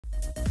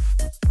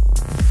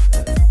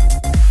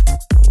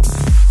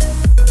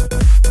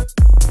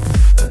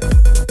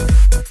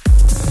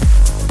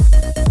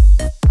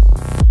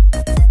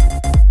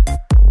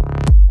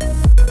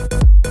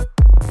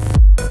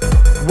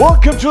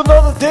Welcome to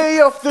another day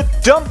of the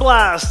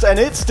DUMBBLAST, and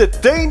it's the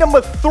day number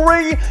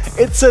 3.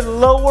 It's a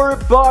lower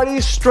body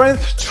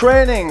strength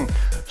training.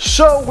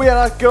 So we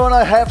are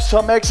gonna have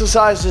some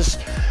exercises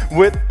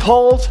with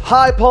pulse,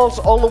 high pulse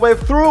all the way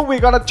through. We're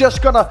gonna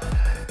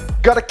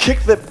gotta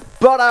kick the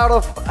butt out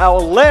of our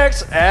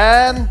legs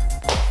and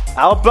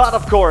our butt,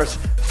 of course.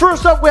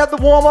 First up, we have the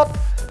warm up,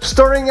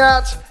 starting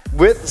out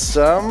with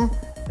some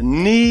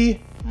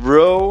knee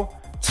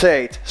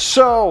rotate.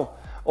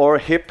 Or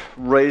hip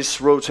raise,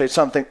 rotate,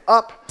 something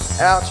up,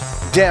 out,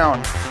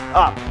 down,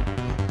 up,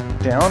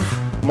 down.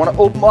 You want to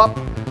open up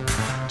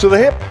to the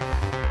hip,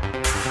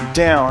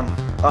 down,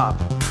 up,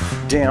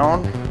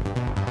 down,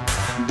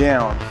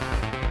 down,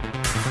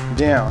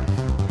 down.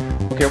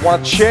 Okay,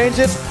 want to change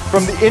it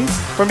from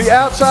the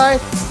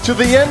outside to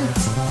the in.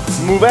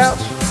 Move out,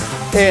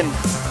 in,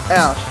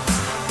 out,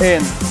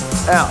 in,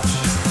 out,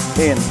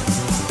 in,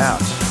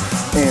 out,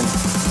 in,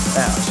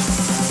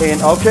 out,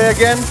 in. Okay,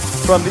 again,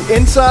 from the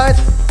inside.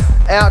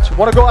 Out.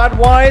 Want to go out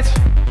wide?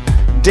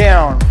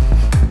 Down.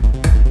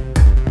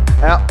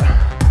 Out.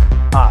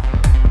 Up.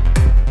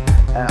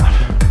 Out.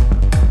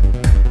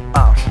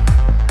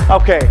 Out.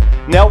 Okay.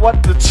 Now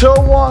what? The toe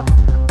walk.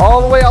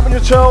 All the way up on your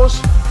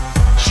toes.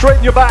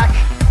 Straighten your back.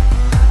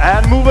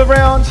 And move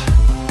around.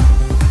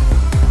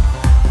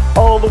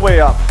 All the way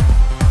up.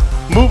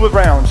 Move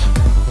around.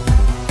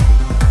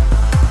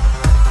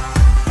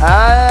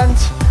 And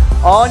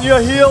on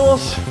your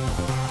heels.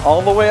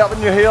 All the way up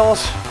on your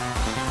heels.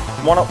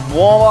 Want to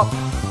warm up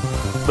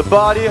the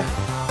body.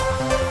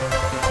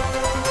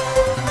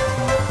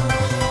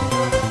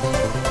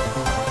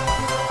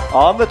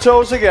 On the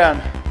toes again.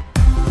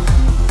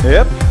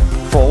 Hip,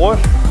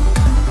 forward,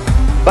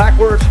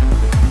 backward,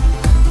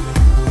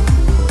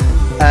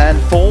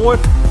 and forward.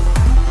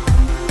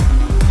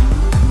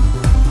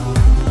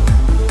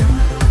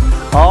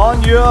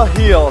 On your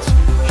heels.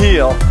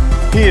 Heel,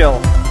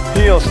 heel,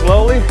 heel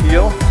slowly,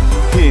 heel,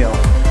 heel.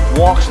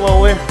 Walk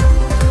slowly.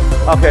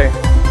 Okay.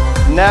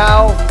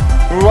 Now,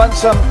 run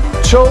some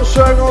toe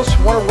circles.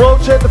 Want to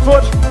rotate the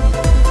foot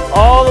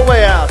all the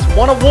way out.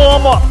 Want to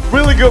warm up.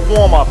 Really good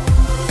warm up.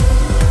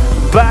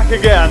 Back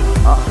again.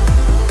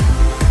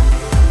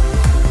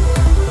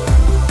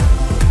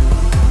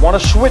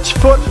 Want to switch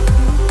foot.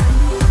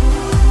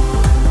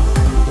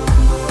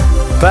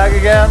 Back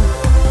again.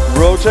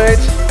 Rotate.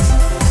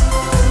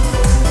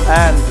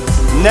 And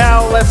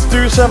now let's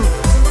do some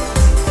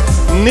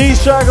knee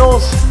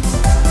circles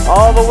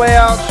all the way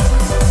out.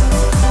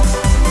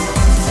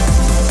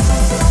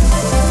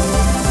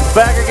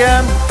 Back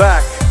again,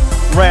 back,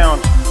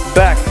 round,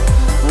 back,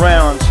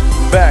 round,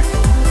 back,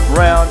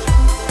 round,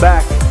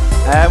 back.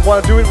 And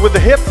want to do it with the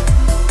hip.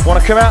 Want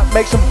to come out,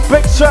 make some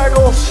big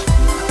circles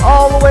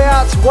all the way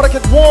out. Want to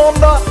get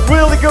warmed up,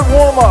 really good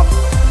warm up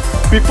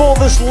before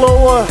this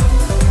lower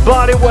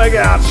body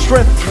workout,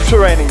 strength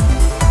training.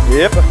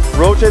 Yep,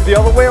 rotate the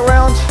other way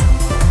around.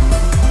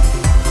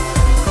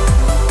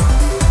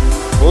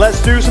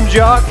 Let's do some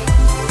jog.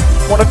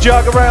 Want to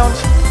jog around.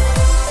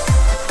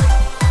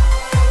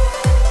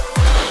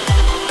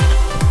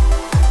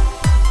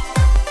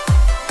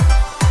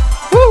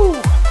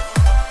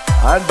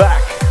 And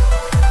back,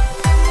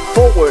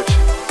 forward,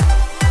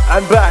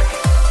 and back.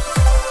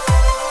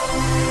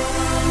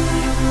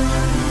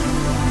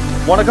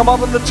 Want to come up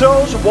on the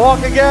toes,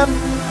 walk again,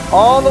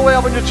 all the way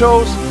up on your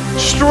toes,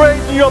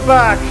 straighten your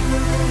back,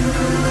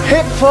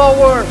 hip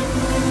forward,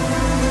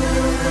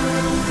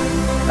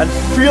 and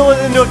feel it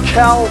in your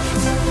calf.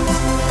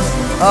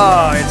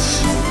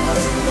 It's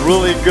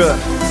really good.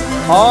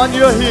 On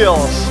your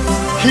heels,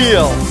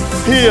 heel,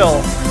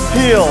 heel,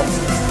 heel.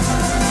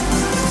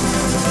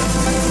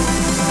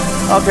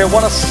 Okay,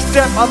 want to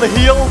step on the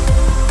heel.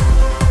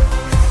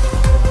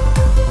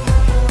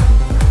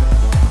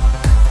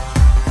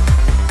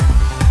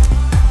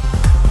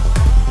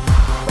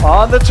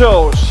 On the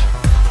toes,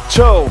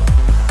 toe,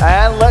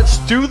 and let's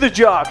do the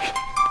jog.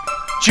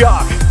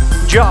 Jog,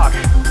 jog.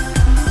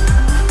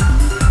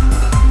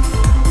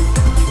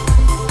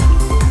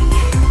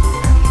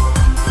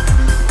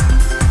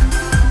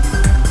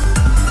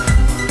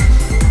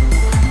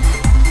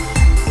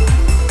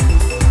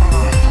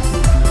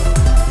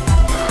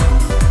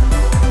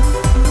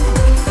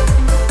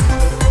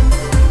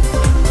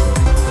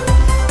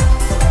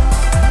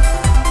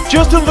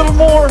 Just a little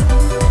more.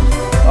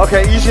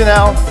 Okay, easy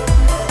now.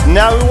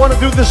 Now we want to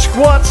do the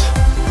squat.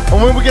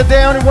 And when we get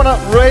down, we want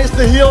to raise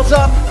the heels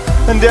up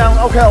and down.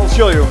 Okay, I'll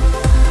show you.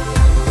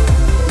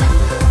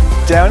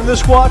 Down in the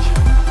squat.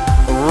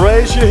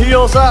 Raise your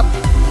heels up.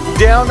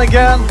 Down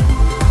again.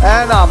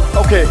 And up.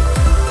 Okay.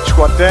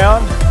 Squat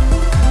down.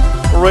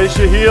 Raise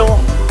your heel.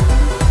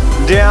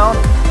 Down.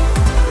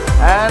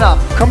 And up.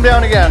 Come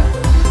down again.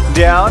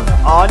 Down.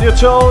 On your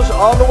toes.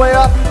 All the way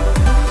up.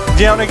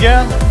 Down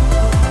again.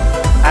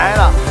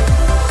 And up.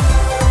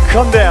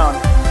 Come down.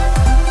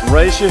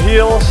 Raise your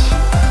heels.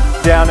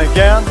 Down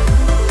again.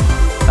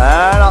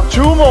 And up.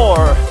 2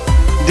 more.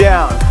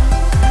 Down.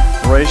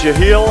 Raise your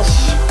heels.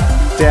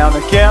 Down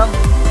again.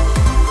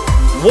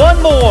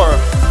 1 more.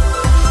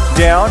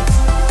 Down.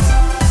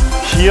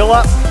 Heel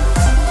up.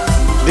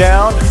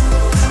 down,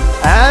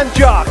 and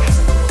jog,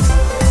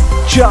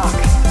 jog,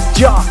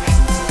 jog.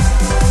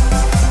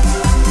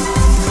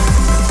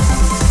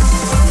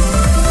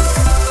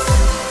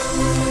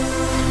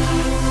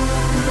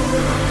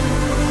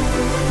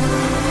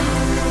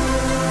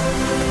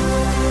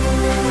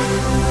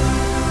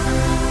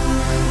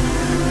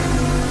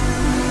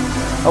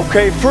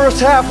 Okay, first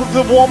half of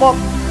the warm-up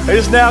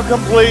is now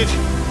complete.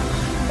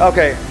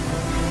 Okay,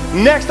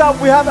 next up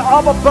we have the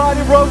upper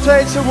body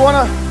rotate. So we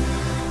wanna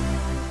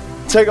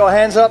take our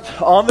hands up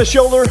on the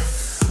shoulder,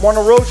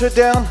 wanna rotate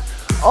down,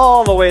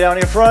 all the way down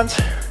in front,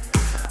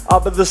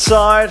 up at the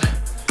side,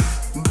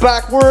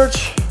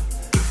 backwards,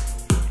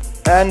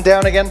 and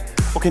down again.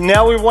 Okay,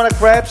 now we wanna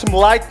grab some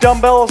light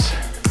dumbbells,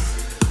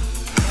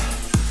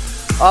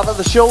 up at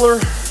the shoulder,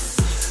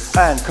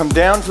 and come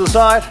down to the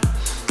side,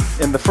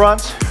 in the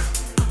front,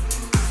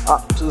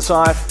 up to the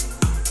side,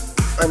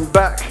 and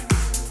back,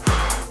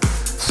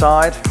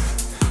 side,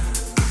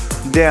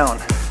 down,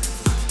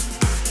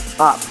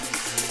 up,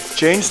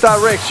 change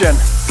direction,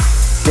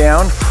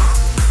 down,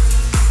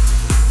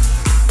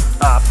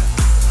 up,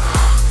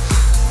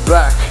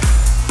 back,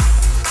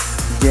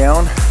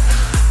 down,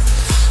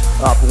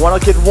 up.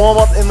 Want to get warm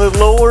up in the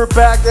lower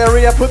back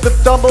area, put the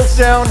dumbbells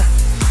down.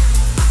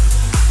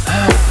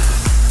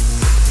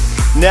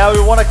 Now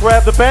we want to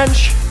grab the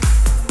bench.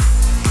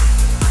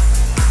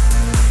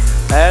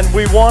 And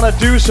we want to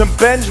do some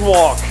bench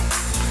walk.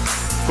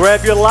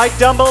 Grab your light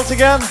dumbbells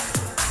again.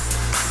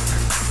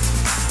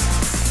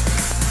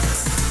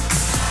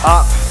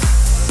 Up,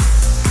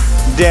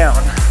 down,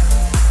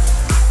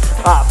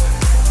 up,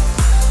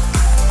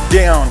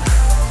 down,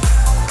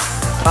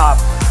 up.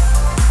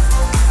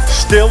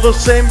 Still the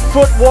same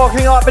foot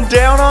walking up and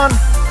down on.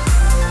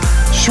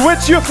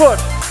 Switch your foot.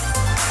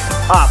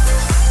 Up,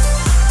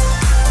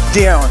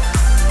 down,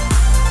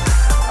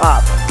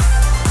 up,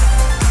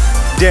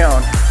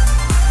 down,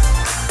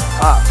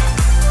 up,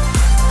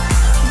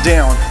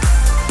 down,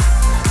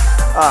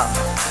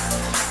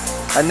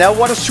 up. And now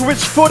want to switch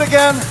foot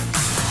again.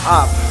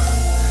 Up,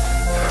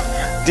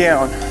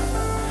 down,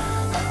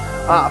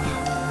 up,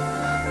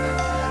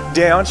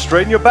 down.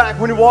 Straighten your back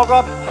when you walk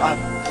up. Up,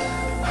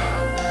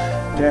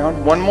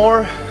 down. One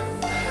more.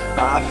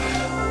 Up,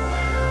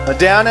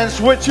 down, and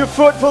switch your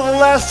foot for the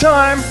last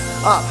time.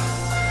 Up,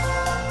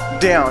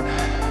 down,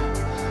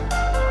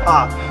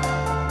 up,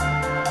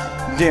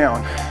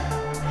 down,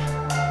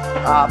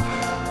 up,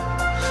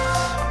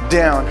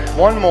 down.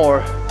 One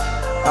more.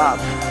 Up.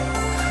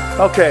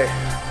 Okay.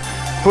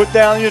 Put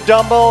down your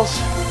dumbbells.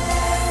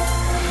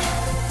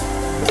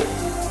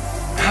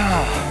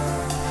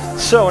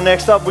 So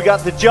next up we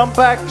got the jump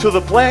back to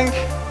the plank.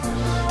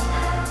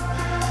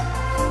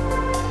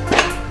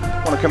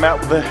 Want to come out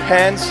with the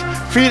hands,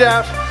 feet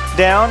out,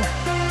 down,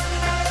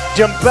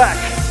 jump back,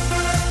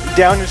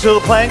 down into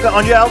the plank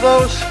on your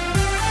elbows,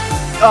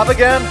 up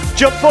again,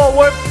 jump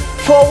forward,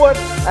 forward,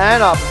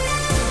 and up.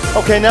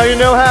 Okay, now you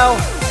know how.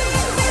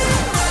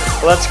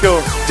 Let's go.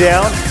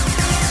 Down,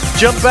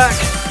 jump back,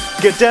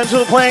 get down to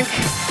the plank,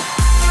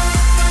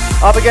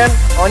 up again,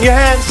 on your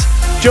hands,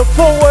 jump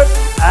forward,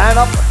 and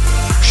up.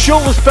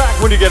 Shoulders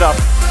back when you get up.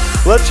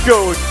 Let's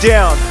go.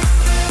 Down,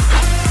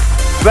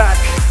 back,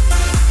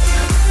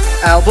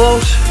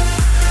 elbows,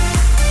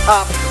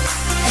 up,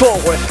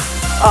 forward,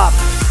 up,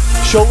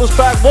 shoulders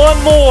back.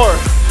 One more.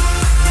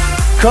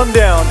 Come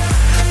down,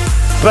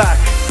 back,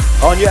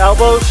 on your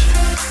elbows,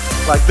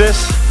 like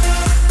this.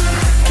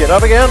 Get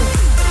up again,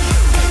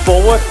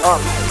 forward,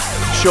 up,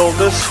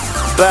 shoulders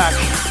back.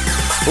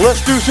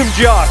 Let's do some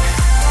jog.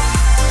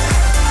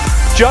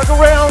 Jog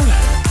around.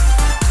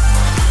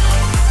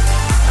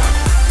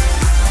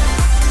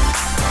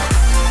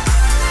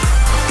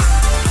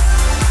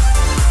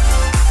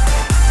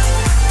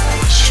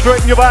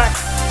 Straighten your back,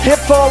 hip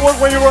forward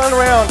when you run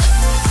around.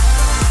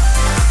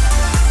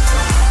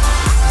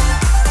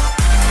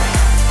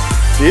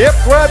 Yep,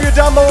 grab your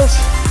dumbbells.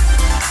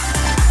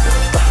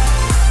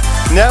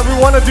 Now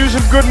we want to do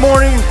some good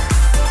morning.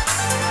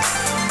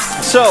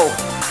 So,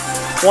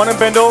 want to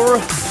bend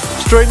over,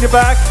 straighten your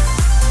back,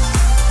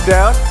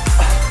 down,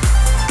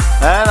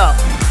 and up.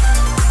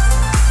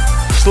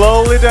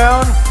 Slowly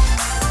down,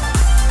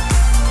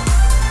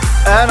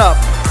 and up.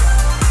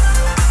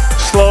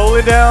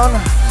 Slowly down,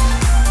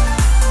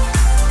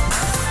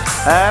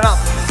 and up.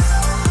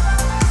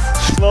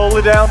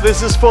 Slowly down.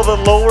 This is for the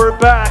lower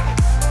back.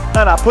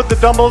 And I put the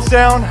dumbbells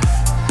down.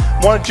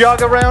 Want to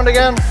jog around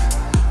again?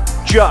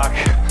 Jog.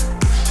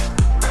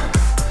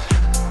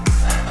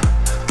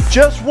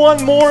 Just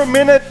one more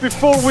minute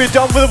before we're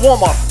done with the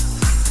warm-up.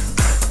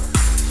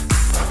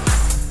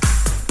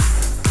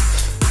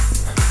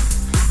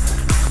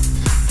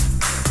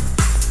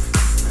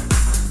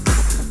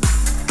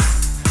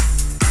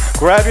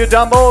 Grab your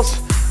dumbbells.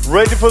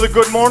 Ready for the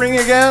good morning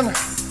again.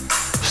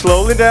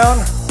 Slowly down,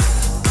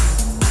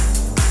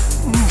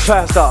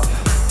 fast up.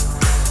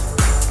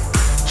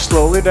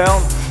 Slowly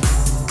down,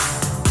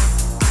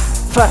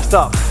 fast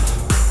up.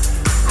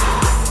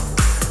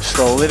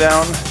 Slowly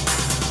down,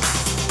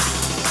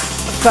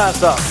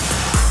 fast up.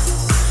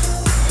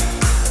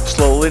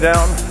 Slowly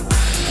down,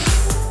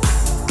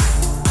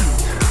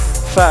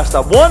 fast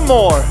up. One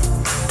more.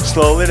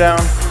 Slowly down.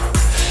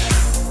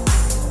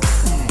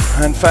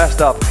 And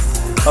fast up.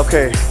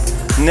 Okay,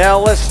 now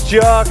let's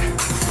jog.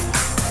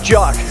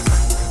 Jog.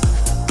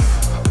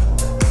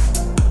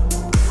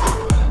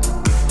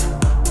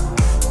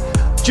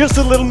 Just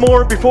a little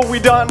more before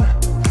we're done.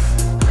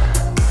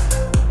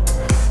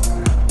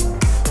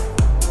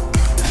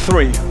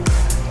 3,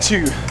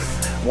 2,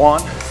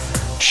 1.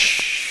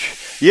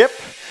 Yep.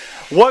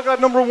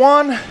 Workout number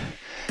 1.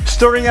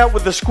 Starting out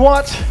with the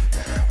squat.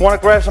 Want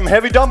to grab some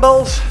heavy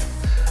dumbbells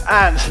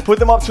and put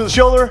them up to the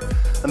shoulder.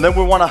 And then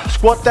we want to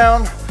squat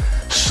down,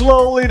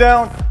 slowly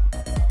down,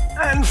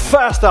 and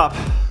fast up.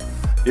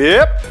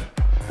 Yep.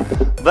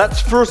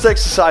 That's first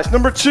exercise.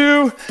 Number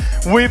 2,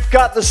 we've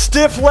got the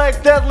stiff leg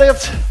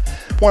deadlift.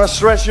 Want to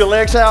stretch your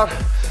legs out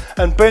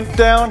and bend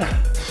down.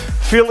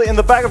 Feel it in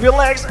the back of your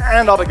legs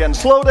and up again.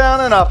 Slow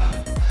down and up.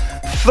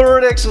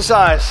 Third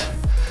exercise.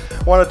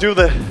 Want to do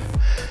the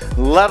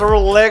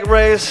lateral leg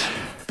raise.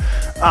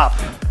 Up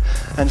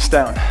and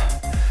down.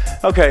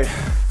 Okay,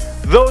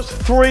 those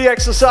 3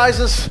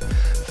 exercises,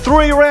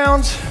 3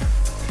 rounds.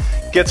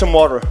 Get some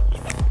water.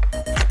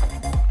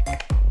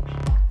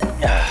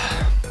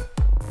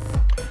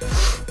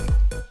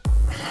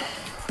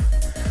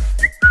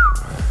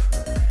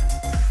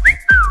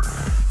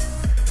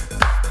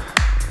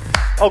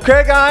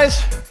 Okay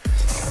guys,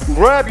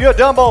 grab your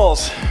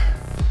dumbbells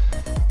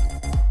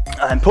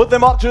and put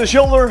them up to the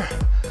shoulder.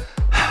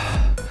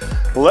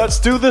 Let's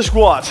do the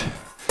squat.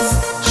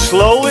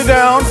 Slowly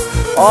down,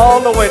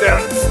 all the way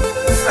down,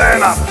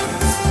 and up.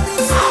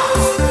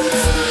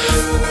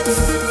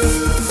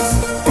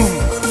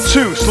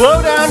 2,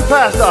 slow down,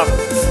 fast up.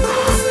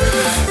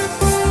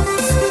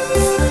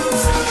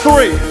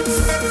 3.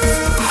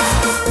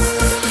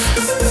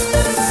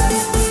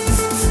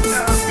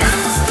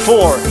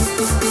 4.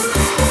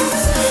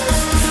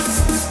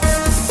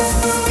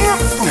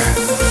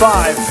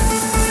 5.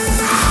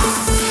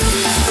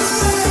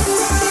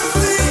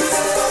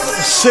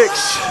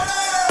 6.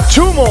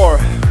 2 more.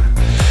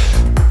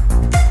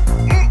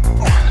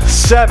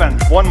 7.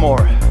 1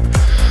 more.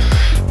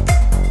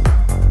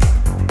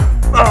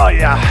 Oh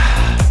yeah.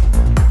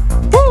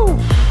 Woo.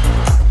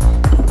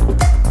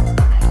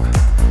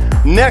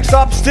 Next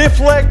up, stiff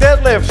leg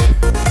deadlift.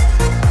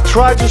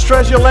 Try to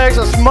stretch your legs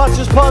as much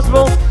as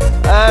possible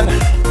and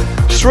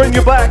straighten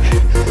your back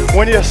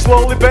when you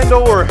slowly bend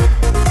over.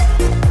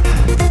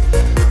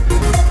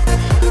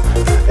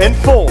 In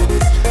 4,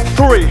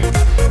 3,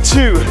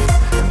 2,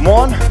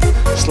 1.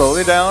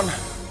 Slowly down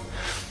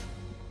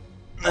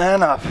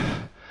and up.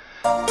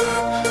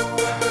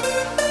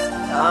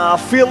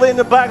 Feel it in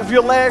the back of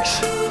your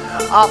legs.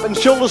 Up and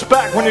shoulders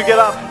back when you get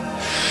up.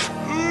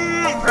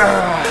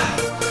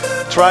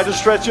 Try to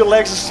stretch your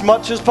legs as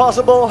much as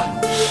possible.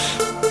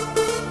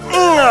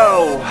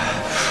 No.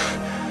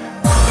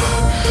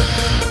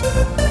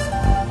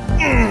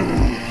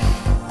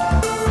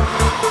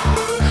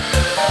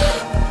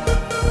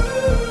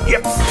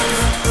 Yep.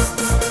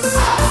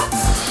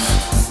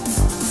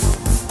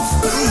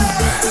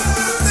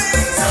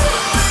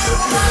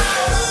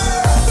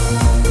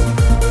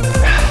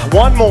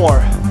 One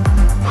more.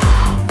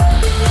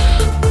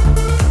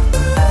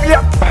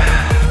 Yep.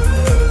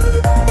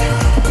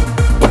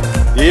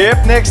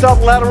 Yep, next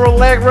up, lateral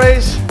leg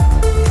raise.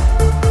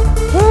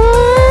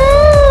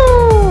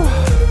 Woo!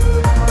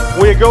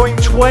 We're going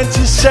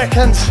 20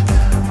 seconds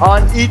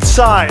on each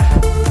side.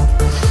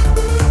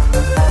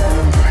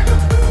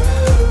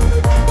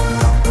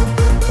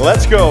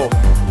 Let's go.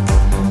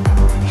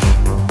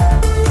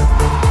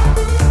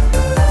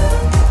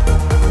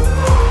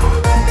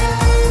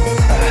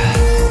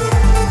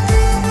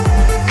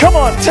 Come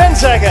on, 10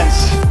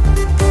 seconds.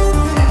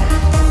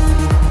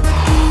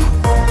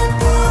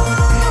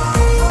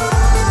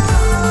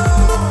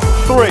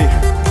 3,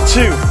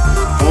 2,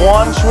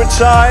 1, switch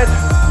side.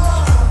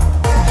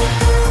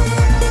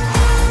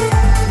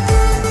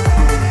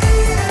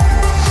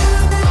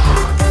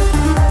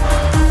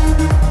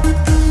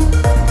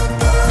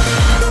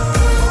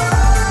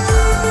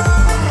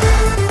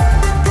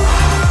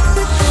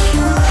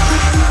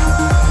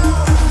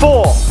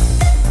 4,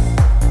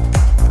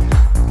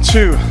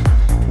 2,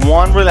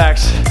 1,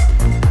 relax.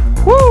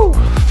 Woo!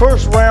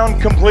 First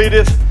round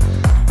completed.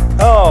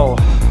 Oh.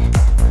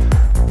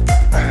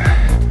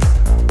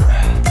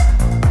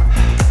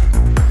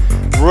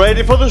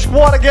 Ready for the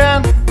squat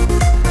again?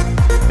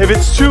 If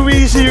it's too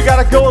easy, you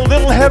gotta go a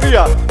little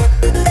heavier.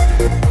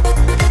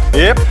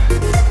 Yep.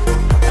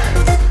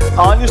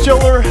 On your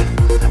shoulder.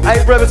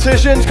 8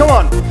 repetitions. Come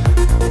on.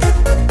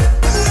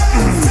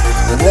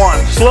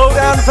 1. Slow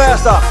down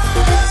faster.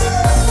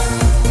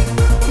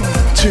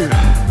 2.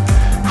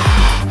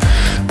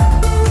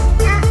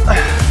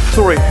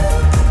 3.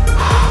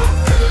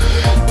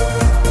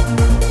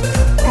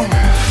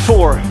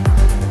 4.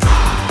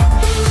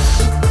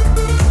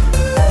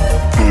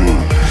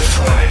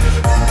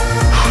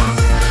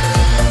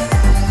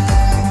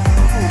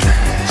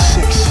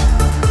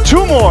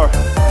 2 more.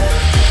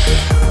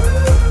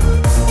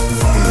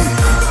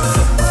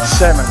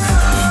 7.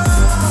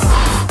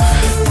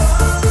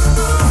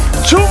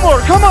 2 more,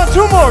 come Come on,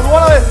 2 more. We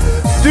wanna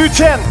do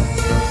 10.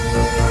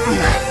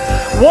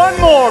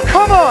 1 more,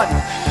 come on.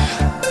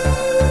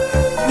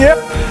 Yep.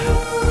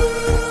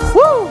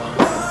 Woo.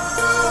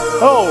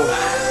 Oh.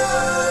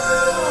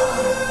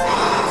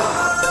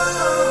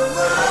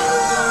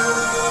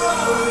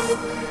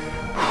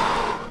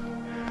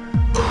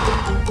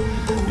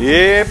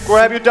 Yep,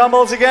 grab your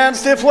dumbbells again,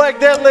 stiff leg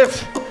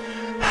deadlift.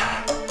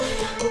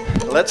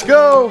 Let's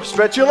go,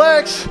 stretch your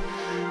legs.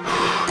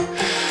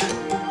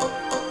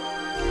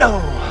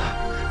 Oh.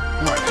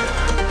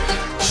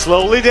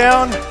 Slowly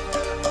down,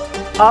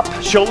 up,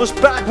 shoulders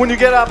back when you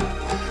get up.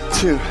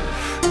 2.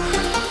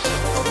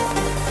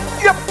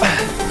 Yep.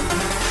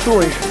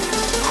 3.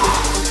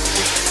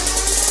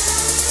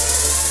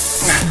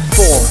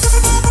 4.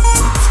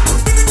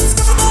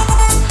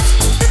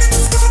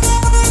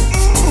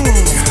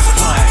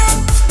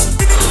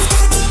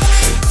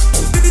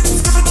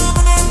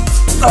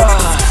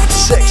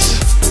 6.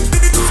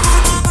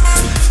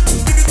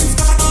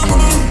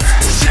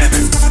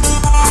 7.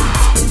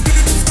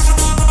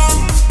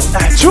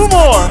 2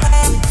 more.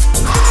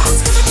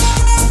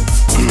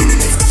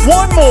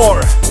 1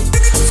 more.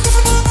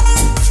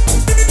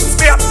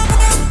 Yep.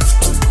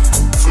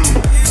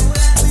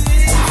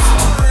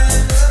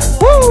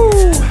 Woo.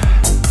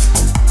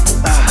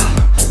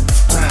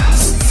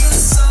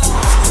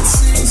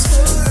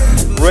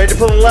 Ready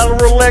for the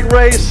lateral leg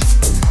raise.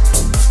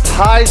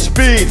 High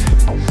speed.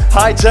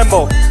 High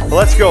tempo.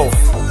 Let's go.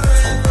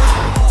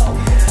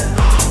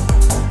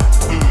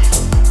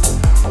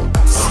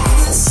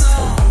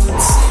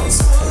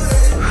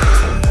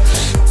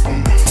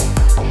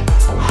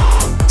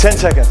 Ten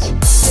seconds.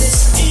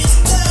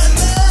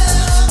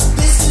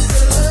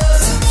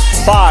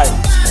 5.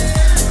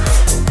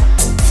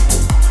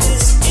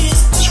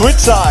 Switch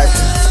side.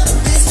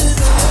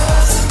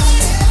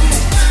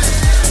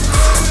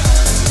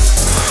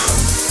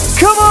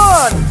 Come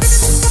on.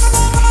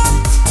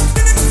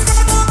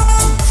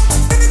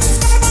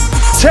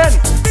 10.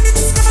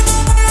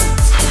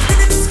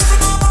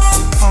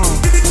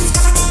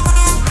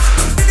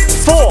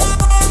 4.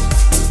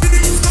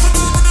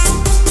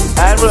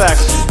 And relax.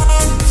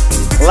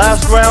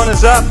 Last round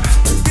is up.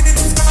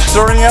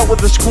 Starting out with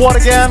the squat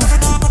again.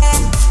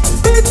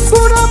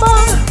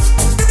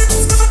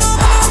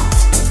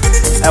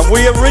 And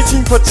we are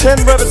reaching for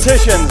 10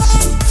 repetitions.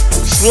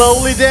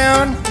 Slowly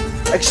down,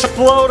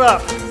 explode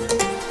up.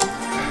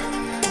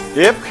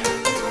 Yep.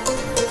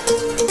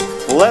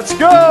 Let's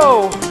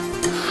go.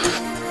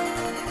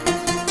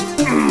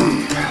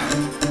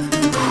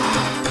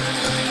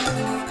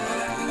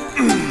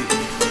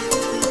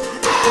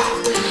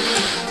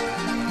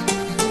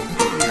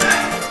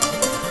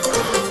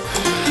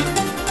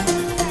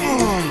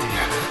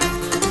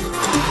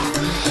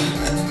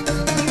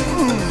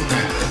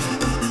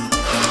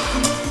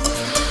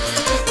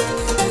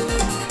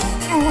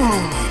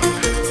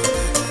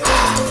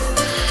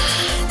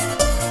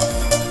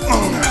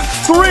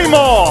 3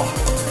 more.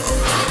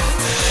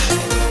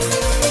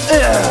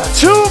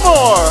 2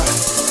 more.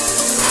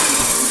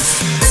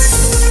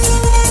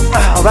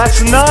 Oh,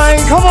 that's 9.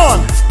 Come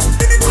on.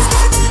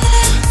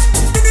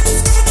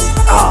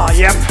 Ah,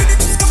 yep.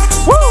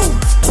 Woo.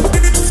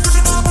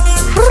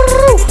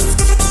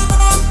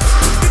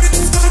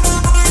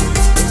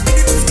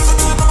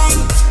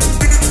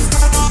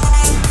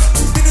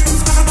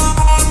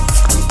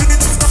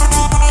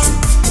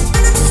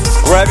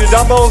 Grab your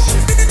dumbbells.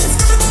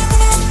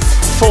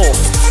 4,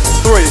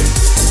 3,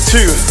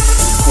 2,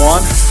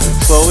 1.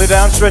 Slowly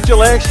down, stretch your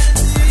legs.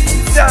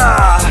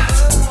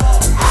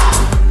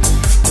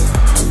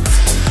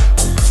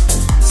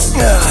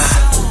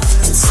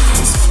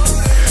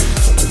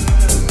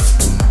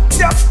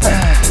 Yep.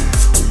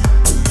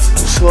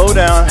 Slow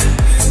down.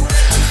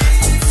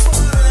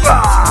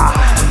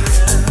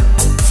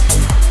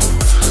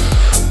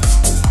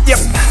 Yep.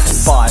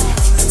 5.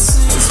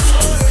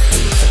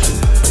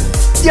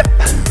 Yep.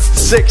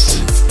 6.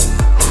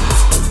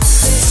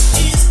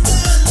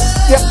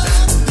 Yep.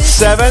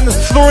 7.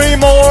 3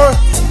 more.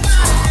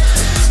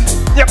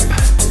 Yep.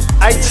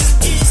 8.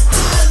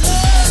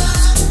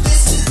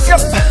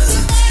 Yep.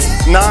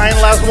 9.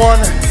 Last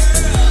one.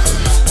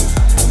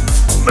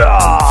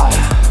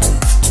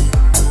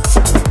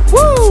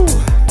 Woo!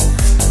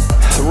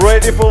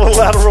 Ready for the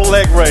lateral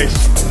leg raise.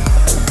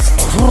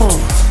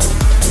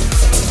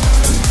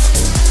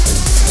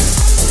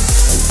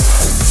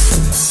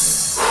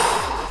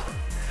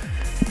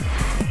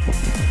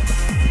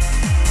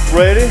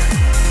 Ready?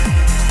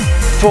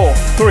 4,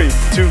 3,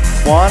 2,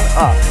 1,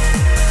 up.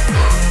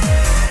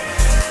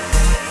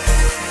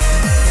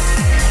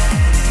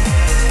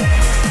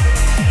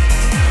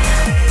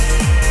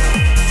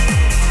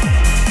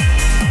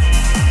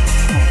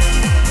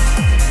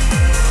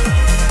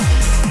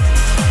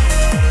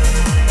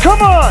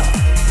 Come on!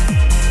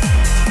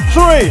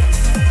 3,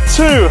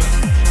 2,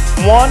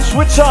 1,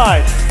 switch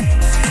side.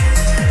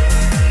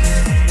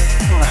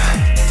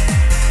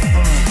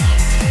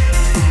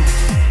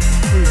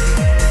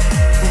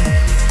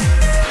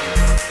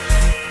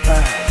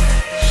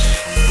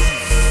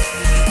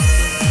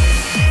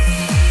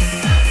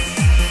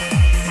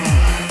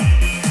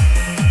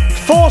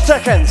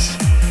 seconds.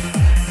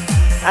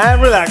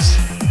 And relax.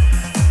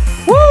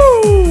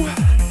 Woo!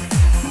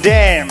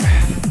 Damn.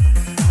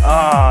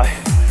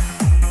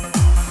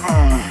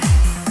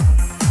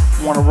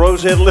 Want to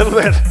rotate a little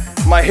bit.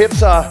 My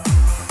hips are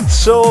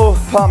so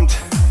pumped.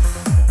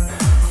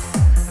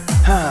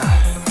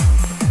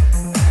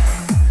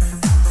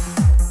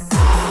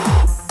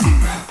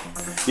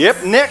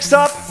 Yep, next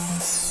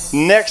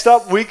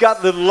up we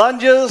got the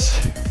lunges.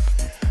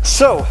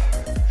 So,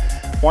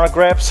 want to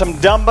grab some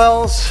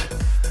dumbbells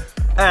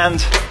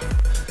and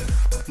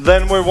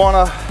then we want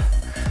to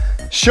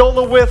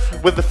shoulder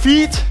width with the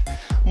feet.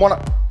 Want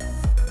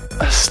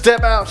to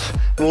step out,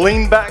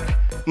 lean back,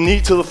 knee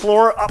to the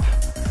floor, up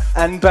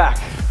and back,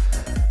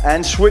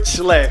 and switch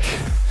leg.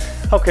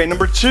 Okay,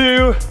 number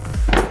 2,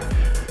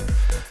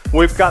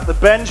 we've got the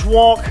bench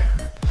walk.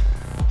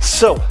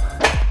 So,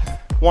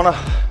 wanna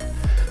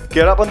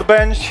get up on the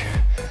bench,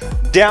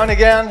 down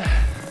again,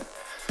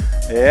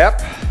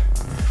 yep.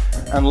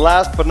 And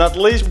last but not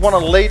least, wanna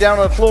lay down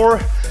on the floor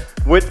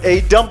with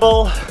a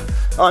dumbbell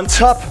on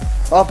top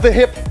of the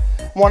hip.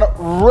 Wanna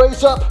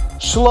raise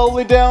up,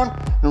 slowly down,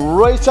 and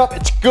raise up.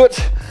 It's good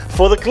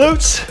for the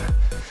glutes.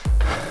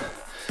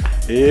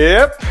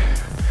 Yep.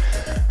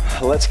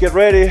 Let's get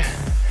ready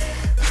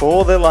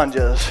for the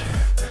lunges.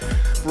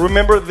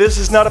 Remember, this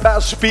is not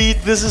about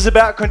speed, this is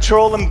about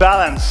control and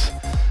balance.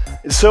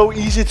 It's so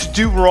easy to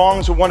do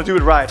wrong, so we want to do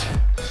it right.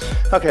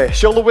 Okay,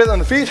 shoulder width on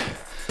the feet.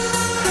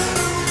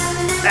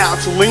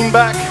 Out, lean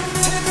back,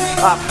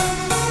 up,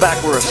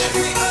 backwards,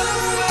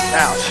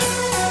 out,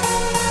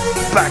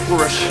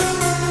 backwards.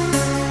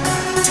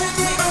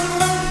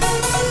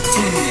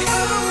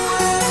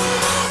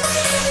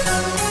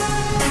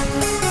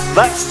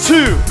 That's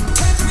 2.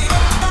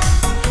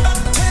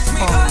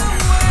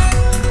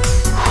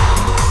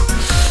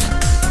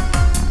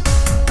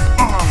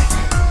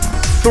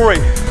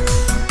 3.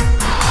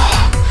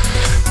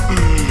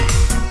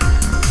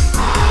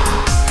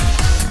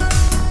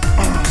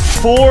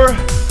 4.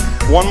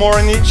 1 more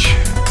in each.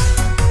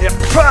 Yep.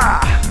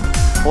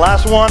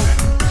 Last one.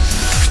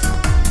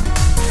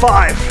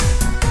 5.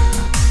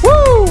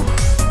 Woo!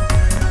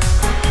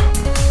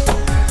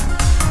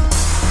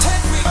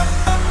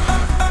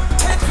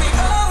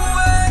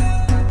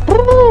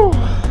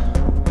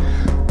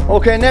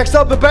 Okay, next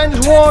up the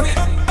bench walk.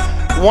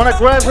 Wanna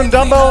grab some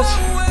dumbbells?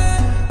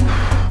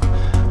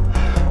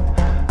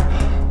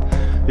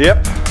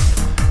 Yep.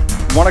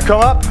 Wanna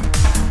come up?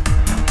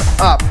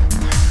 Up.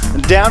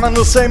 And down on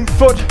the same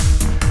foot.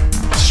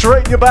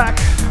 Straighten your back.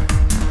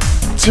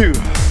 2.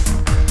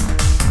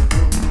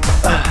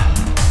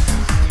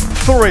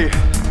 3.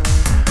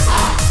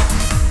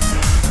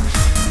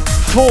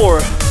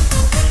 4.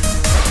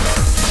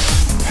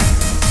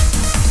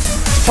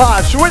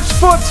 5. Switch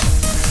foot.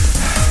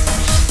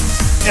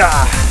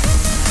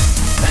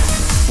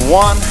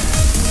 1.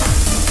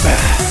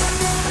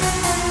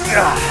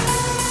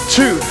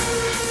 2.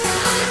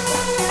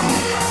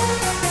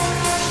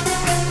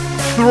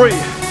 3.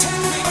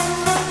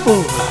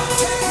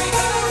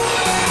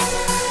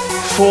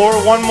 4.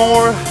 1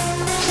 more.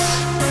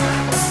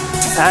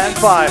 And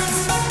 5.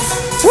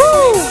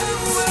 Woo!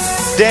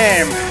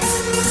 Damn.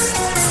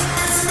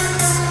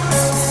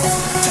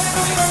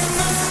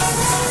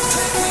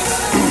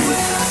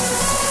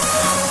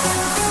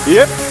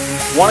 Yep.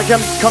 Want to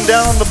come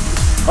down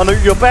on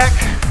your back.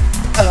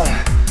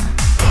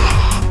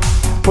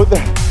 Put the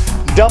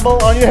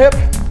dumbbell on your hip.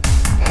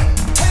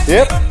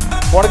 Yep.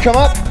 Want to come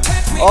up?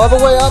 All the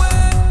way up.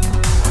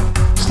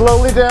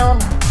 Slowly down.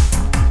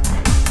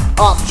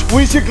 Up.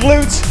 Squeeze your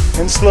glutes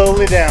and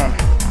slowly down.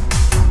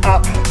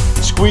 Up.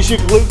 Squeeze your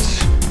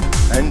glutes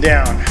and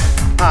down.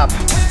 Up.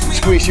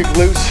 Squeeze your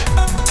glutes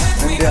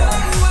and down.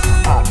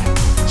 Up.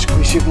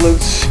 Squeeze your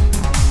glutes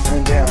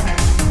and down.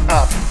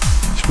 Up.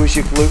 Squeeze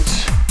your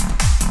glutes.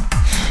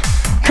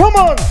 Come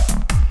on!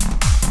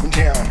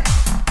 Down.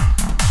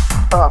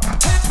 Up.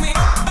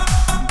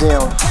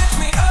 Down.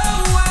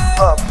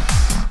 Up.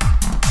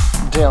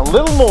 Down. A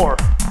little more.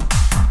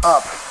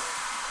 Up.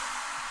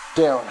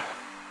 Down.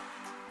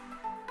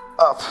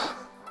 Up.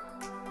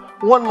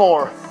 1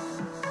 more.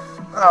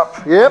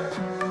 Up. Yep.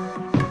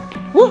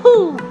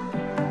 Woohoo!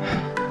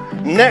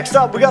 Next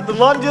up, we got the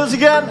lunges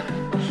again.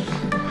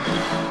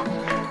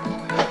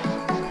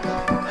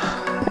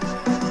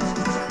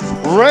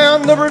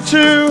 Round number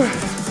 2.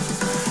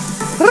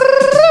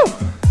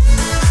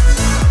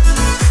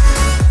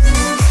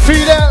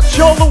 Feet out,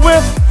 shoulder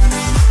width.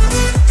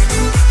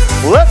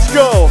 Let's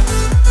go.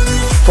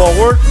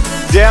 Forward,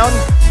 down,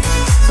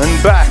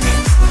 and back.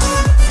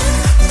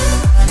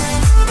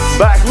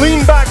 Back,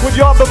 lean back with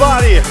your upper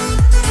body.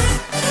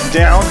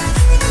 Down,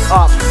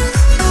 up,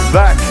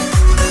 back.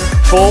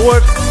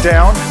 Forward,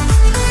 down,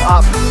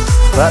 up.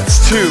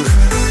 That's 2.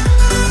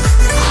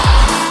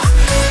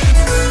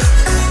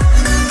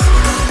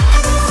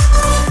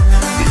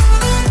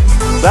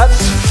 That's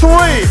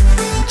 3.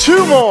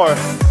 2 more.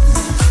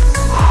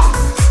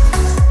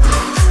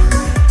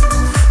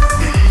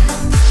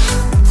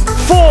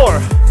 4.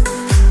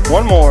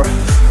 1 more.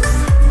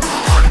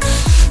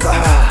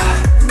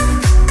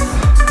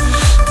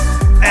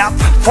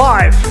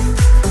 5.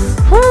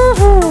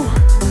 Woo-hoo.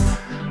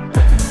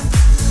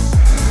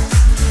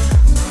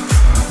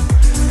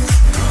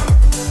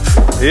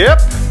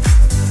 Yep.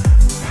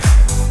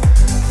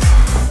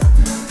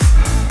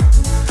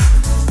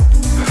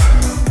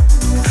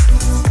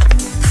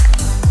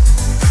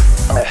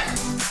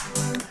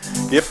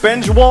 Yep,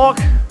 bench walk.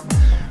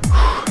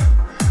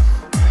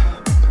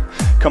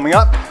 Coming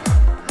up,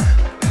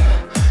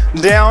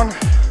 down,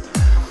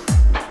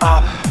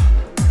 up,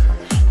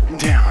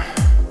 down.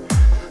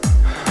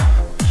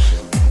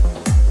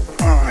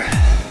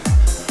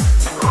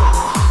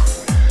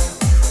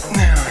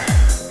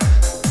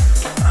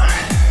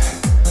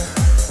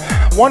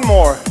 One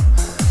more.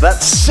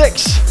 That's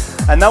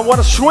 6. And now want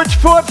to switch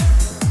foot.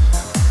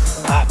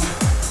 Up.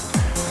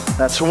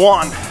 That's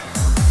 1.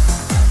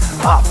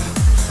 Up.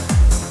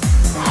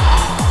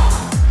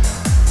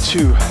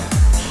 2.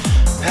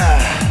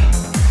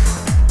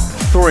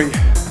 3.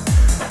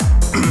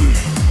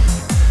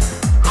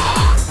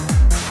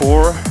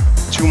 4.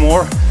 2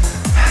 more.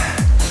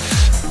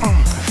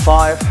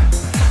 5.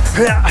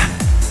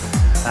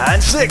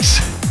 And 6.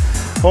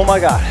 Oh my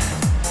God.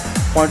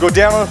 Want to go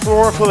down on the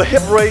floor for the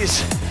hip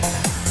raise.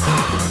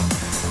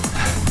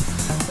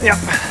 Yep.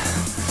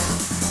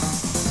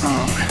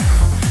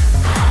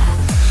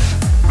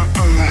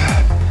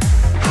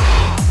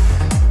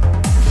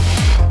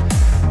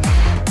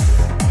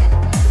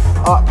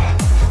 Up.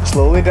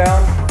 Slowly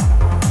down.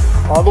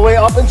 All the way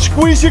up and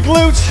squeeze your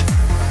glutes.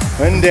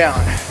 And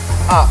down.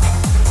 Up.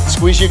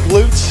 Squeeze your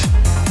glutes.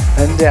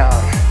 And down.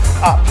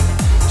 Up.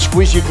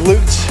 Squeeze your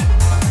glutes.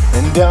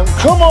 And down.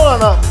 Come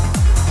on up.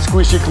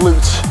 Squeeze your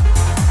glutes.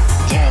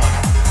 Down,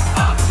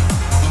 up,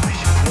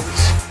 squeeze your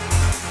glutes,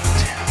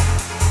 down,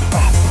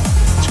 up,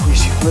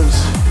 squeeze your glutes,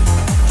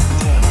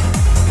 down,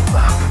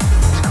 up,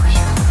 squeeze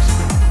your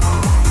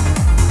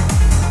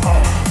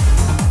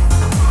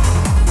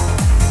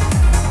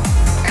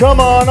glutes. Come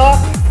on up,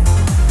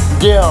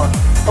 down.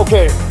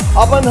 Okay,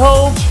 up and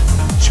hold,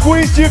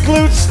 squeeze your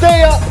glutes,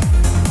 stay up.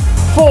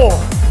 4,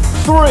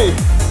 3,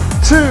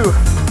 2,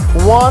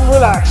 1,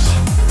 relax.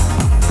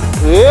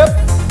 Yep.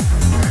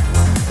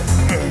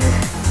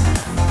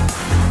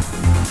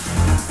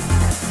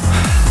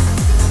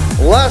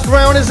 Last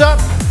round is up.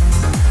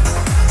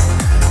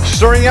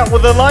 Starting out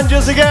with the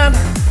lunges again.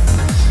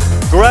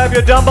 Grab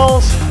your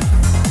dumbbells.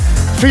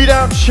 Feet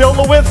out,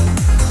 shoulder width.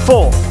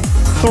 4,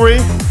 3,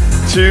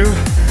 2,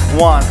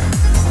 1.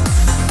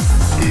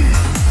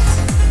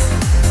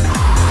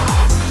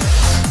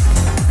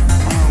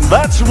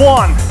 That's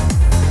 1.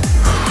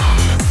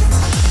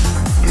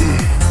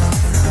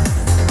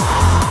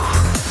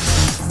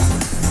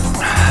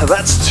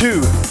 That's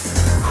 2.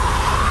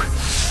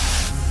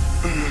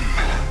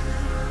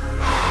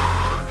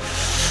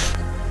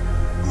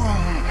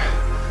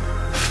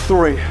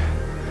 3.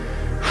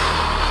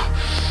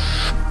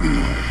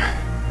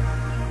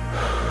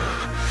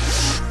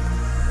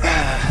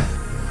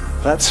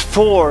 That's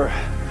 4.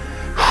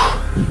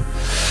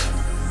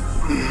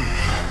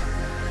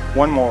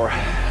 1 more.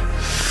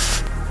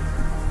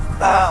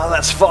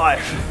 That's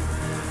 5.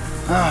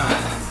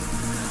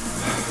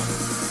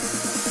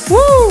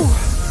 Woo!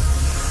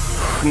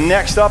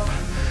 Next up,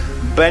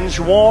 bench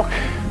walk.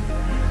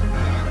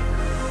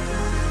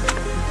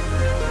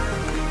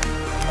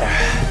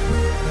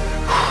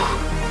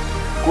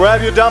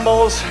 Grab your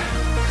dumbbells.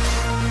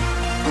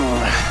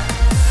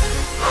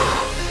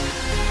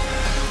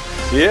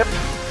 Yep.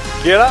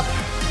 Get up.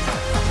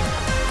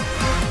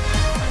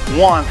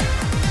 1,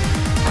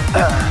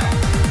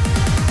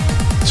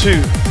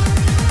 2,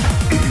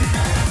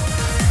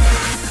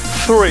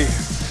 3,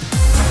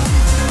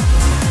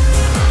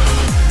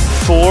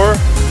 4,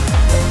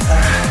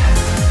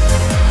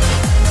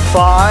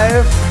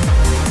 5.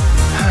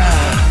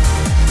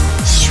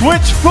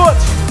 Switch foot.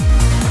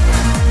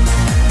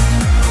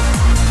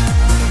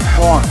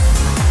 1.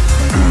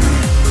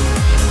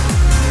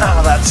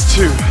 That's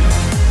 2.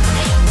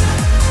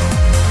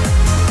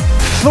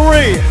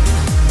 3.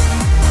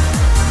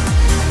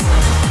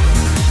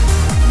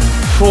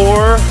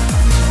 4.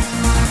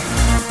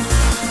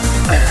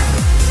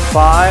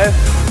 5.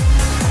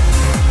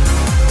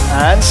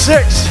 And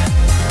 6.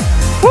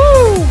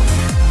 Woo!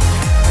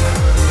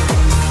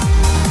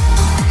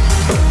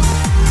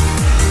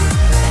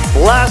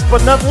 Last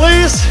but not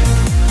least,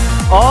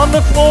 on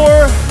the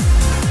floor.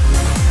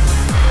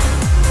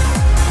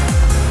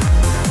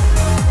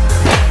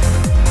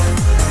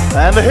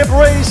 And the hip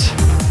raise.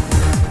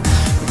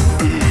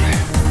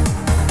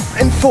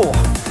 In 4,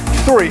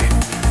 3,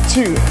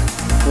 2,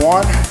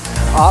 1.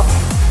 Up.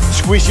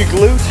 Squeeze your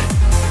glute.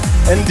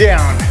 And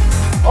down.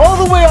 All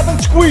the way up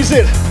and squeeze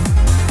it.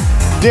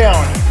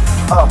 Down.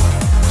 Up.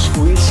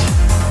 Squeeze.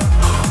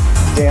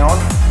 Down.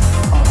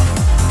 Up.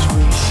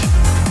 Squeeze.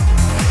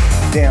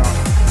 Down.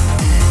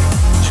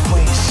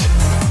 Squeeze.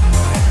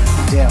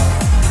 Down.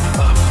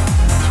 Up.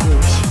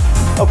 Squeeze.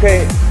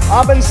 Okay.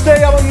 Up and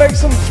stay up and make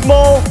some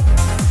small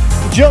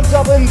jumps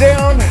up and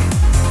down.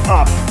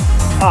 Up.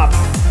 Up.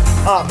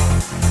 Up.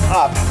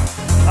 Up.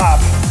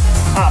 Up.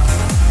 Up.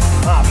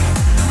 Up.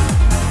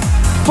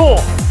 4,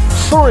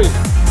 3,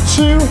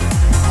 2,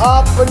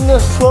 up and then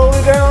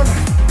slowly down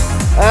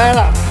and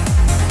up.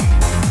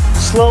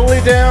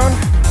 Slowly down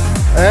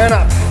and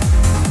up.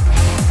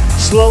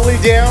 Slowly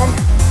down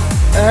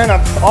and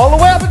up. All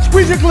the way up and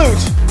squeeze your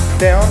glutes.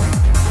 Down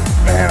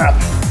and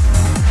up.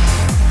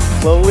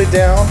 Slowly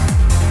down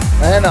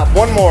and up.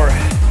 One more.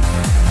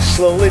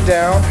 Slowly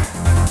down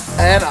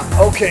and up.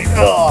 Okay.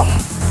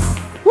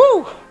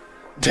 Woo!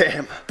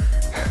 Damn.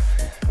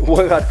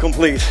 Workout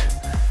complete.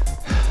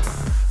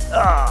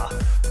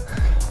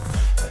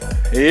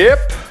 Yep.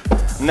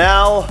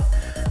 Now,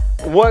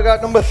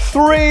 workout number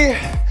 3.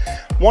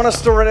 Want to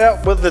start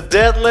out with the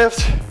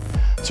deadlift.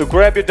 So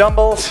grab your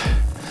dumbbells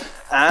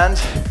and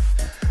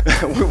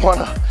we want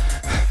to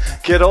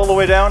get all the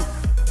way down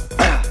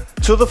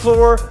to the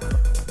floor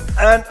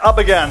and up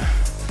again.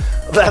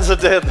 That's a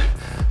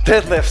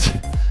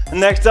deadlift.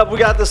 Next up, we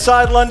got the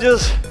side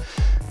lunges.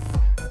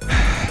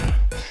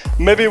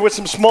 Maybe with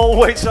some small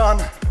weights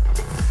on.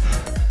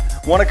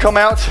 Want to come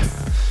out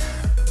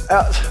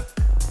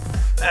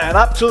and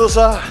up to the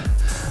side,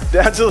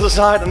 down to the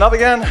side and up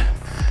again.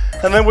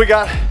 And then we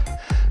got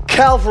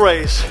calf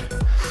raise.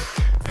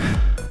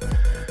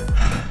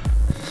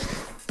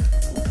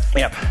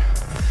 Yep.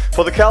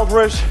 For the calf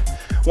raise,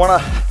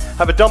 want to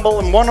have a dumbbell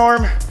in one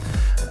arm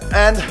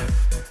and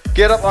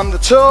get up on the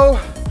toe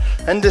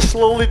and just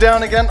slowly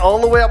down again, all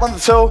the way up on the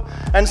toe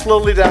and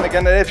slowly down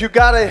again. And if you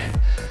got a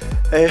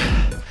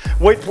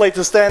weight plate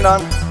to stand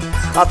on,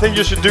 I think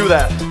you should do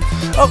that.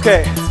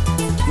 Okay,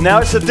 now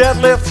it's a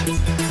deadlift.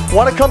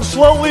 Want to come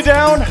slowly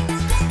down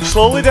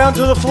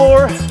to the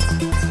floor,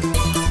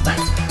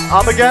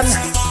 up again.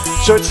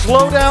 So it's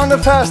slow down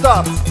and fast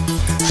up.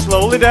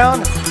 Slowly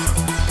down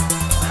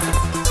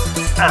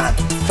and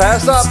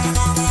fast up.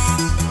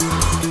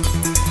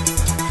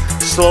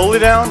 Slowly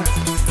down,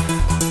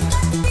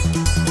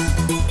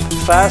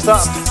 fast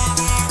up.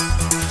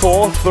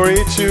 4,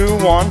 3, 2,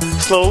 1.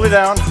 Slowly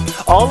down,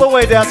 all the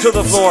way down to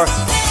the floor.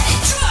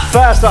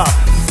 Fast up.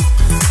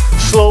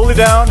 Slowly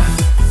down,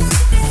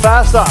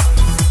 fast up.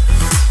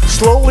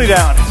 Slowly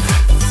down,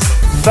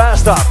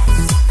 fast up.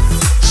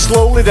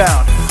 Slowly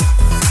down.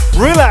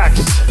 Relax.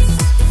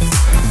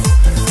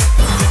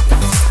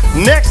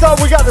 Next up,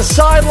 we got the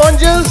side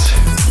lunges.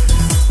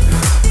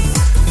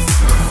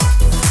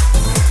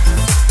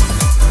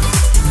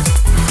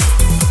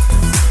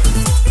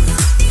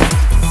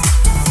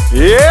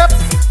 Yep.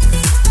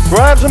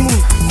 Grab some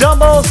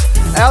dumbbells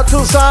out to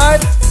the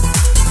side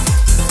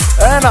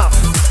and up.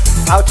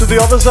 Out to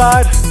the other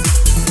side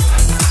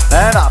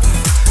and up.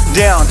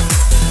 Down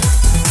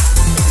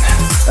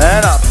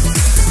and up.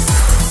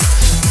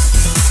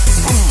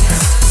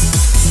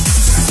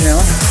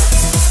 Down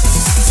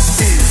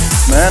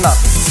and up.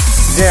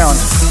 Down.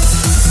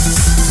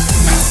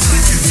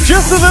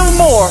 Just a little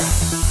more.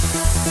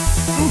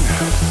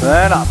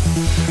 And up.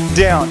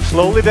 Down.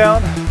 Slowly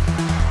down.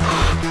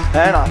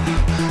 And up.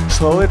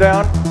 Slowly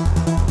down.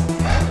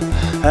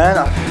 And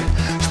up.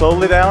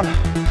 Slowly down.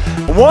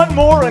 One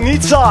more on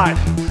each side.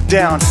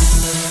 Down.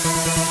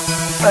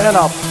 And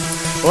up.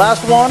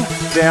 Last one.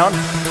 Down.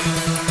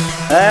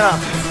 And up.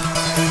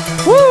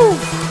 Woo!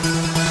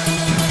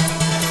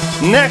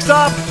 Next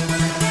up,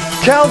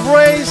 calf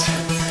raise.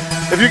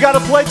 If you got a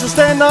plate to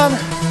stand on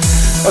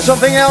or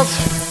something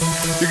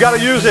else, you got to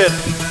use it.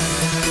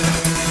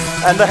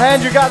 And the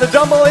hand you got the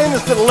dumbbell in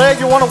is the leg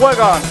you want to work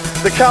on.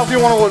 The calf you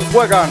want to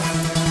work on.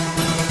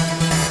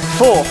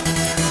 4,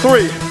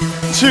 3,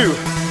 2,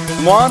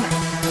 1.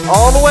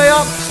 All the way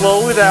up,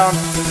 slowly down.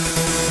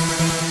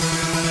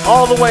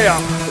 All the way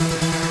up,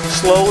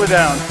 slowly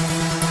down.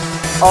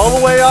 All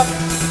the way up,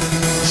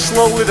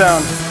 slowly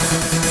down.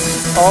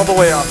 All the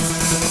way up,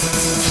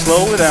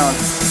 slowly down.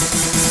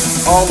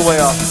 All the way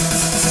up.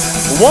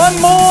 One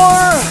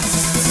more.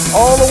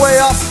 All the way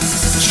up.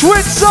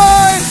 Switch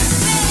side.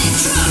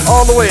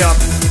 All the way up.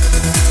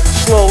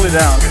 Slowly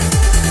down.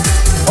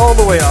 All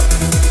the way up.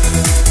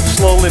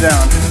 Slowly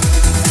down.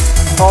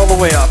 All the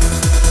way up.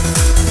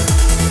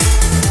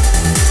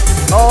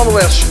 All the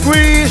way up.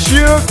 Squeeze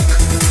your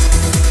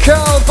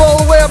calves all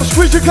the way up.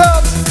 Squeeze your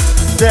calves.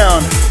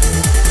 Down.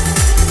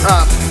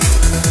 Up.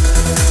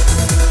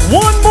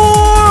 One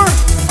more.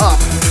 Up.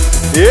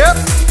 Yep.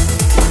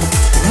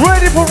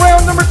 Ready for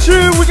round number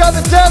 2. We got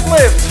the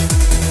deadlift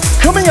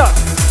coming up.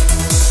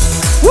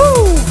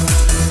 Woo!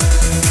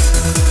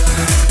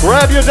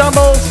 Grab your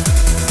dumbbells.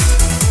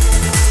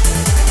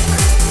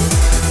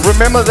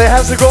 Remember, they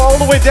have to go all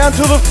the way down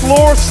to the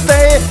floor.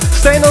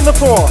 Staying on the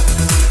floor.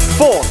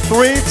 4,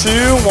 3,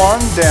 2, 1.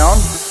 Down.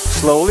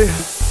 Slowly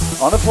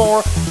on the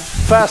floor.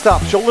 Fast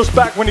up. Shoulders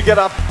back when you get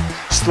up.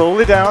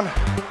 Slowly down.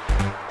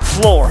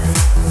 Floor.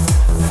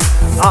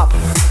 Up.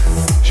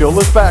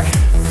 Shoulders back.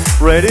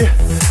 Ready?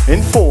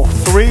 In 4,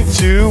 3,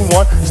 2,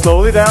 1.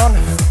 Slowly down.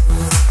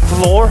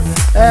 Floor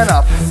and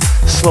up.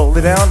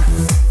 Slowly down.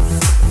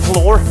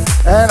 Floor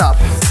and up.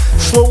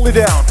 Slowly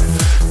down.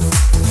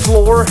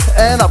 Floor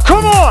and up.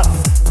 Come on!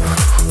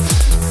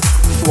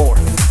 Floor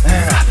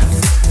and up.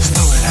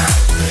 Slowly down.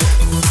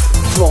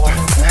 Floor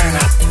and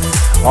up.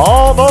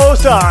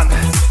 Almost done.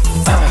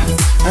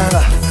 And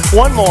up.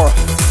 One more.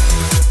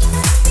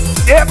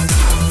 Yep.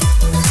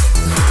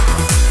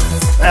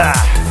 Ah.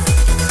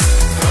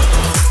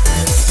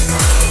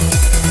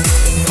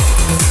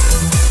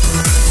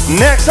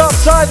 Next up,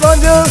 side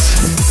lunges.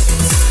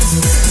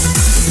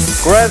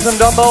 Grab some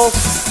dumbbells.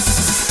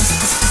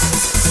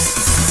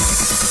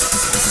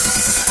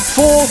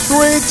 4,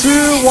 3,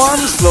 2, 1.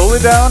 Slowly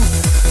down.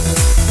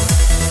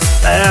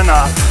 And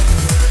up.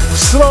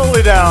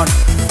 Slowly down.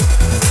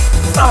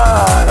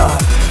 And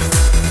up.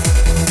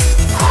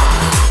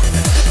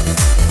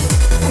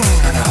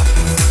 And up.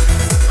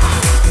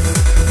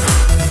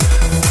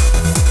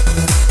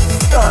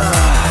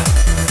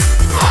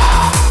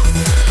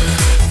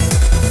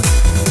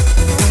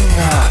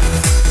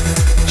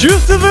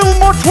 Just a little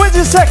more,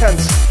 20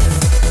 seconds.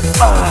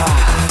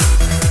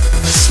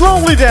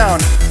 Slowly down.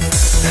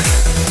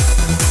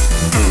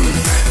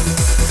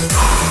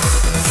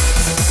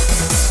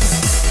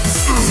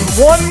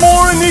 One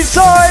more on each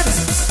side.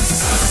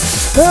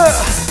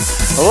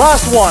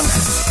 Last one.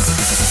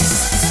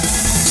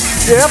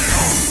 Yep.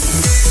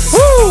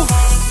 Woo!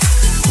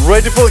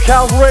 Ready for the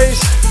calf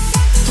raise.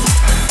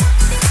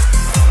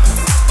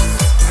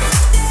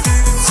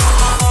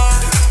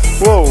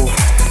 Whoa.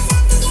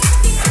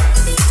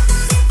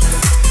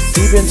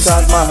 Deep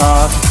inside my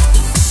heart.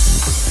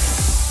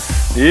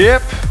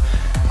 Yep.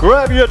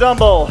 Grab your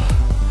dumbbell.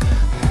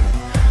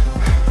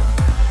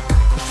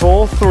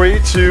 4, 3,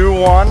 2,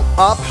 1.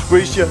 Up.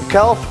 Squeeze your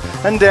calf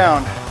and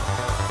down.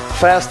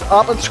 Fast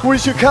up and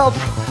squeeze your calf.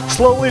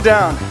 Slowly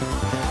down.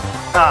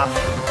 Up.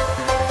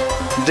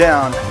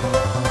 Down.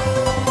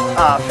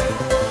 Up.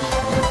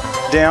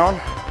 Down.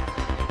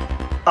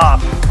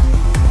 Up.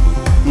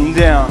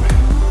 Down.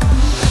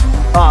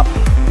 Up.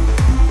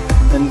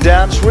 And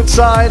down. Switch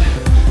side.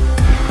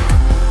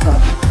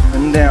 Up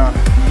and down,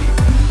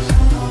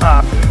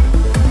 up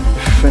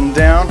and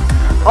down,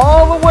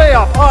 all the way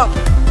up,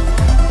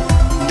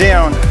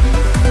 down,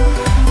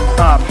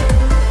 up,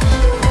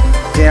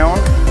 down,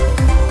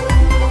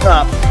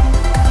 up,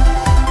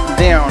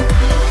 down,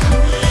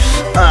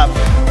 up,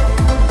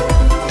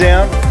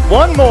 down.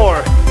 One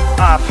more,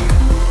 up.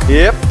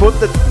 Yep, put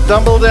the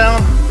dumbbell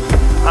down.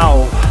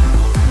 Ow.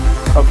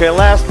 Okay,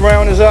 last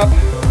round is up.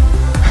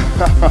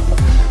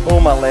 Oh,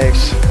 my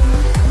legs.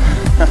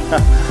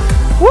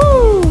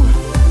 Woo!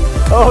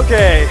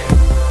 Okay,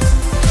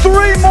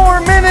 3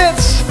 more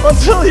minutes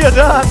until you're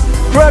done.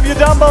 Grab your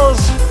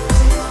dumbbells.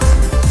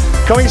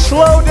 Coming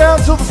slow down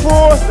to the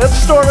floor. Let's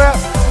start out.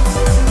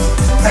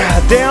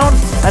 Down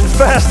and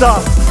fast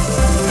up.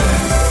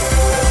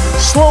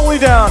 Slowly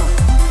down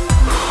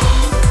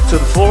to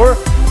the floor.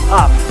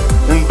 Up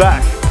and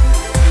back.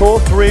 4,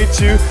 3,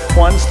 2,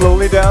 1.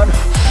 Slowly down.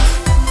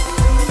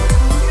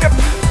 Yep.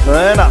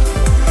 And up.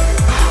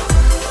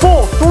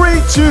 4,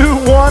 3, 2,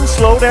 1.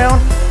 Slow down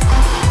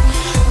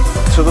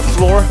to the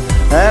floor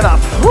and up.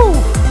 Woo.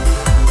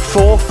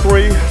 4,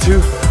 3,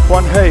 2,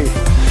 1. Hey.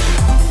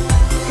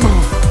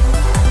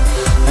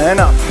 And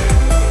up.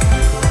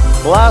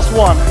 Last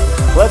one.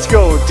 Let's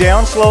go.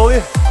 Down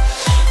slowly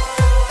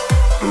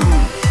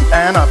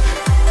and up.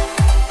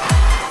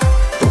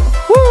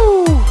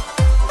 Woo.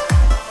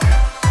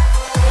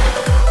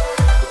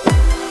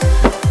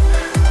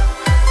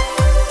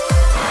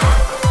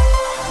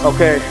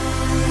 Okay.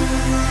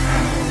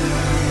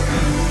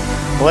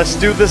 Let's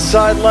do the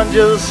side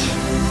lunges.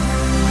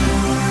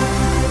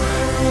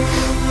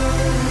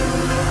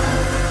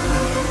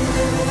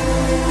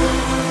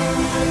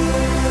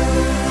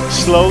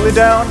 Slowly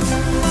down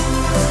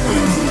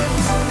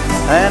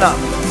and up.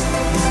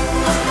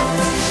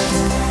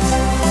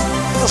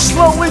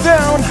 Slowly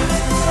down.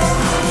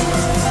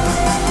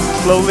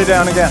 Slowly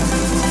down again.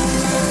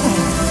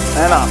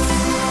 And up.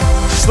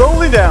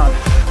 Slowly down.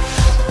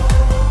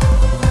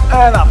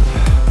 And up.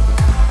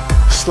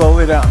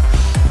 Slowly down.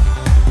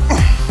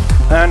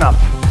 And up.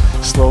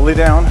 Slowly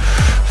down.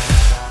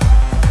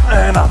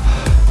 And up.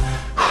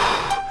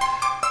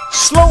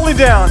 Slowly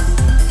down.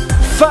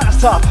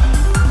 Fast up.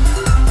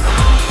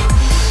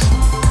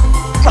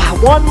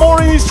 One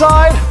more each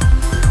side.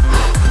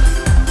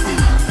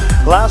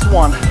 Last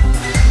one.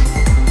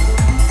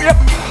 Yep.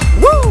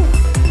 Woo!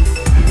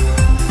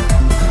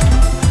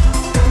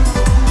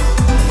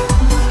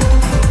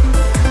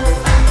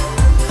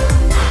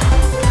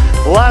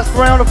 Last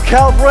round of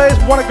calf raise.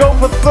 Want to go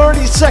for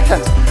 30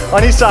 seconds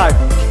on each side.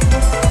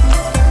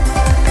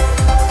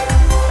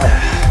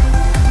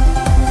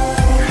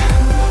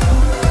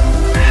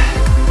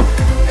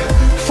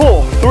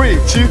 Four, 3,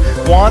 2,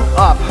 1.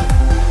 Up.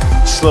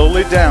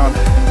 Slowly down.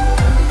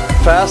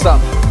 Fast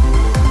up.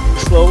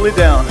 Slowly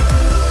down.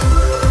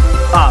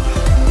 Up.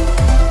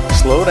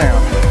 Slow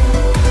down.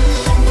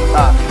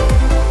 Up.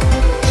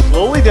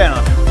 Slowly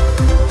down.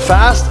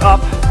 Fast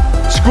up.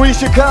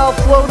 Squeeze your calf.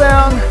 Slow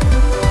down.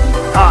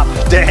 Up.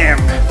 Damn.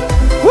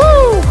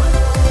 Woo!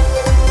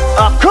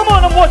 Up. Come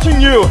on, I'm watching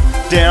you.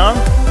 Down.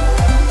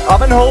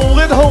 Up and hold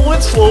it. Hold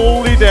it.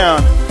 Slowly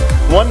down.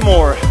 One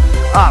more.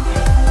 Up.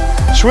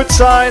 Switch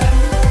side.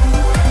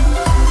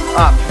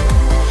 Up.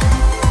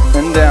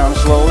 And down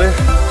slowly.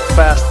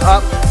 Fast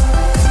up.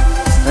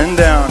 And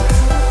down.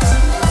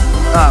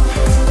 Up.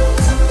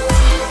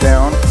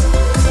 Down.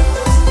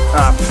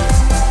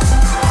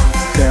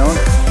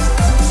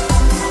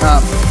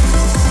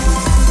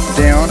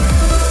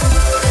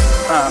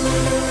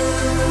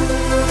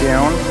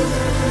 down.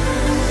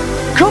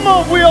 Come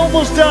on, we're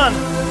almost done.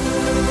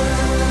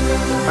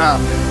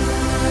 Up,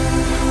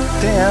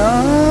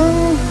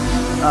 down,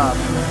 up,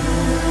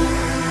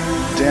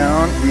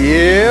 down,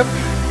 yep.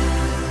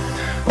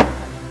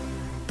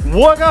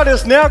 Workout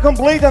is now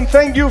complete, and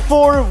thank you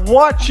for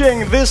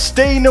watching this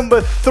day number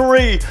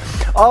 3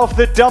 of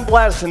the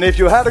Dumbblast. And if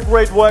you had a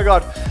great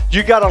workout,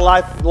 you gotta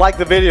like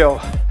the video.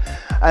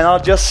 And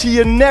I'll just see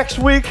you next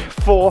week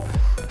for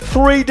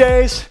 3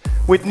 days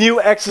with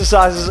new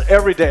exercises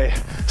every day.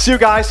 See you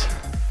guys.